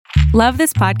Love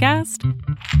this podcast?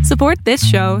 Support this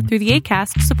show through the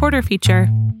Acast supporter feature.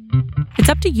 It's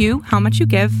up to you how much you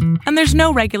give, and there's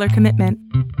no regular commitment.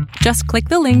 Just click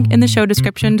the link in the show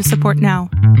description to support now.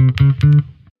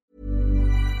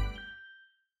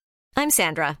 I'm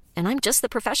Sandra, and I'm just the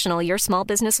professional your small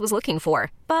business was looking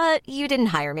for. But you didn't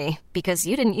hire me because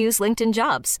you didn't use LinkedIn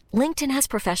Jobs. LinkedIn has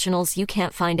professionals you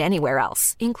can't find anywhere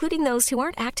else, including those who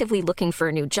aren't actively looking for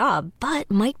a new job, but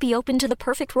might be open to the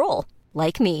perfect role,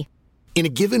 like me. In a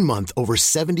given month, over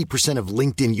 70% of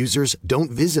LinkedIn users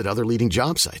don't visit other leading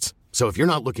job sites. So if you're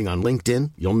not looking on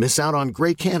LinkedIn, you'll miss out on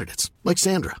great candidates like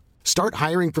Sandra. Start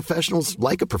hiring professionals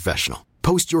like a professional.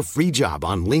 Post your free job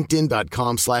on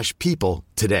linkedin.com/people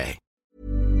today.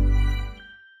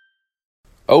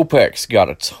 OPEC's got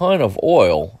a ton of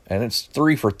oil, and it's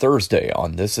 3 for Thursday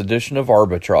on this edition of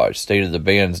Arbitrage State of the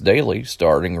Bands Daily,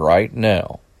 starting right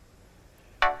now.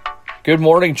 Good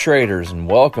morning, traders, and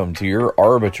welcome to your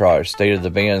Arbitrage State of the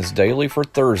Bands Daily for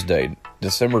Thursday,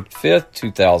 December 5th,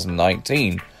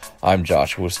 2019. I'm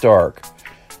Joshua Stark.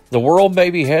 The world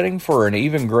may be heading for an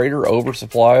even greater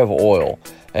oversupply of oil,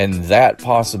 and that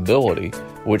possibility,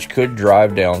 which could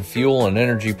drive down fuel and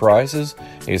energy prices,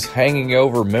 is hanging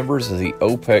over members of the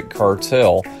OPEC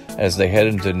cartel as they head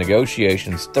into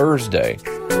negotiations Thursday.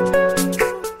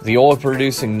 The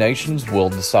oil-producing nations will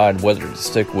decide whether to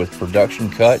stick with production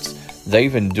cuts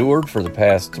they've endured for the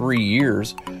past 3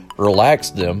 years, relax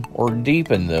them, or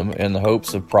deepen them in the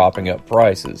hopes of propping up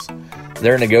prices.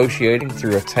 They're negotiating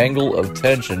through a tangle of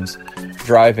tensions,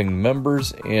 driving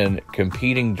members in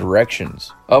competing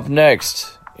directions. Up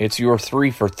next, it's your 3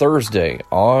 for Thursday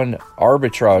on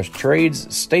Arbitrage Trade's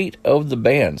State of the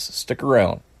Bands. Stick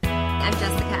around. I'm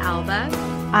Jessica Alba.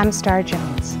 I'm Star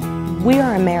Jones. We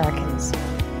are Americans.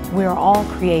 We are all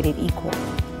created equal.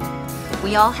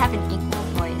 We all have an equal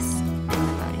voice in the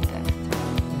voting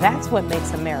booth. That's what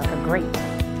makes America great.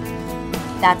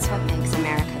 That's what makes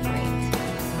America great.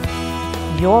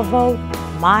 Your vote,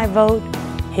 my vote,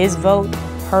 his vote,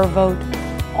 her vote,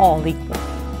 all equal.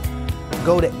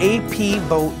 Go to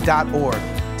apvote.org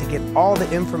to get all the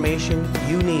information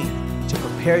you need to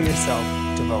prepare yourself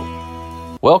to vote.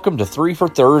 Welcome to 3 for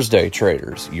Thursday,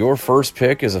 traders. Your first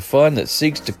pick is a fund that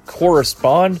seeks to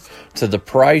correspond to the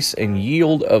price and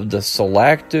yield of the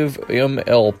Solactive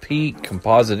MLP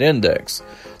Composite Index,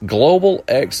 Global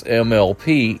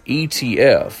XMLP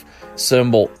ETF,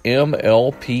 symbol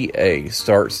MLPA,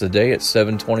 starts the day at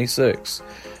 7:26.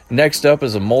 Next up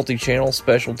is a multi-channel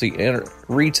specialty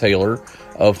retailer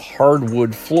of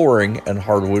hardwood flooring and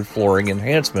hardwood flooring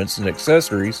enhancements and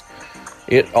accessories.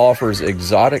 It offers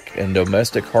exotic and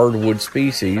domestic hardwood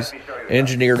species,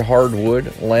 engineered hardwood,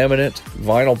 laminate,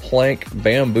 vinyl plank,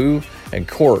 bamboo, and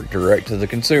cork direct to the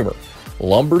consumer.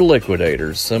 Lumber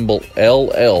Liquidators, symbol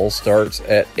LL, starts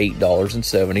at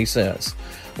 $8.70.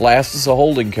 Last is a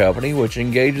holding company which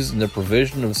engages in the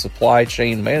provision of supply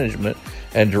chain management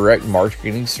and direct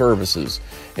marketing services.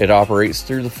 It operates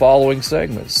through the following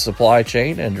segments: supply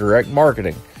chain and direct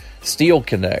marketing. Steel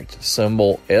Connect,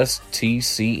 symbol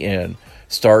STCN,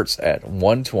 starts at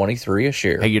 $123 a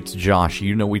share. Hey, it's Josh.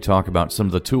 You know we talk about some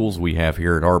of the tools we have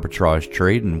here at Arbitrage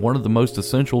Trade, and one of the most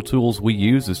essential tools we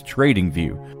use is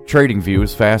TradingView. TradingView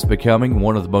is fast becoming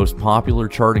one of the most popular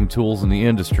charting tools in the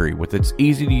industry. With its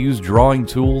easy-to-use drawing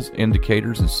tools,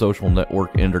 indicators, and social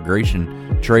network integration,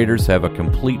 traders have a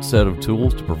complete set of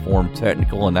tools to perform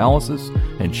technical analysis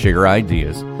and share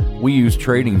ideas. We use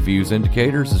TradingView's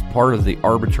indicators as part of the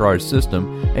arbitrage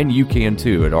system, and you can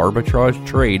too at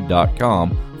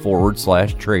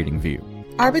arbitragetrade.com/TradingView.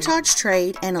 Arbitrage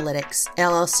Trade Analytics,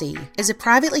 LLC, is a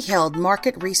privately held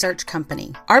market research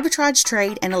company. Arbitrage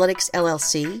Trade Analytics,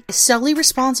 LLC, is solely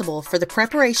responsible for the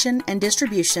preparation and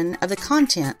distribution of the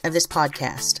content of this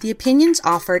podcast. The opinions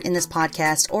offered in this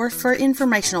podcast are for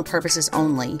informational purposes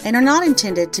only and are not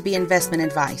intended to be investment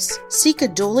advice. Seek a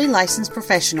duly licensed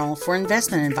professional for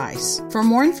investment advice. For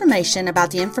more information about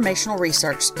the informational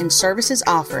research and services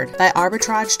offered by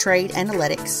Arbitrage Trade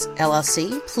Analytics,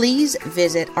 LLC, please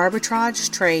visit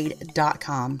arbitragetrade.com.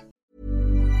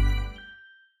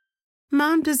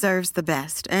 Mom deserves the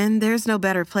best, and there's no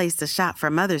better place to shop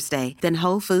for Mother's Day than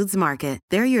Whole Foods Market.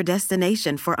 They're your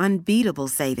destination for unbeatable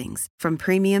savings, from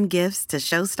premium gifts to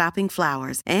show-stopping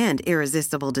flowers and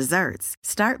irresistible desserts.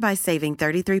 Start by saving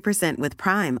 33% with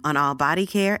Prime on all body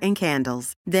care and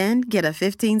candles. Then get a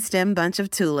 15-stem bunch of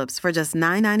tulips for just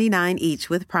 $9.99 each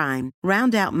with Prime.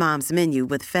 Round out Mom's menu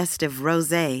with festive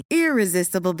rosé,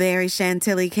 irresistible berry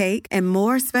chantilly cake, and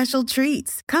more special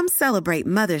treats. Come celebrate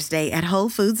Mother's Day at Whole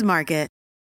Foods Market.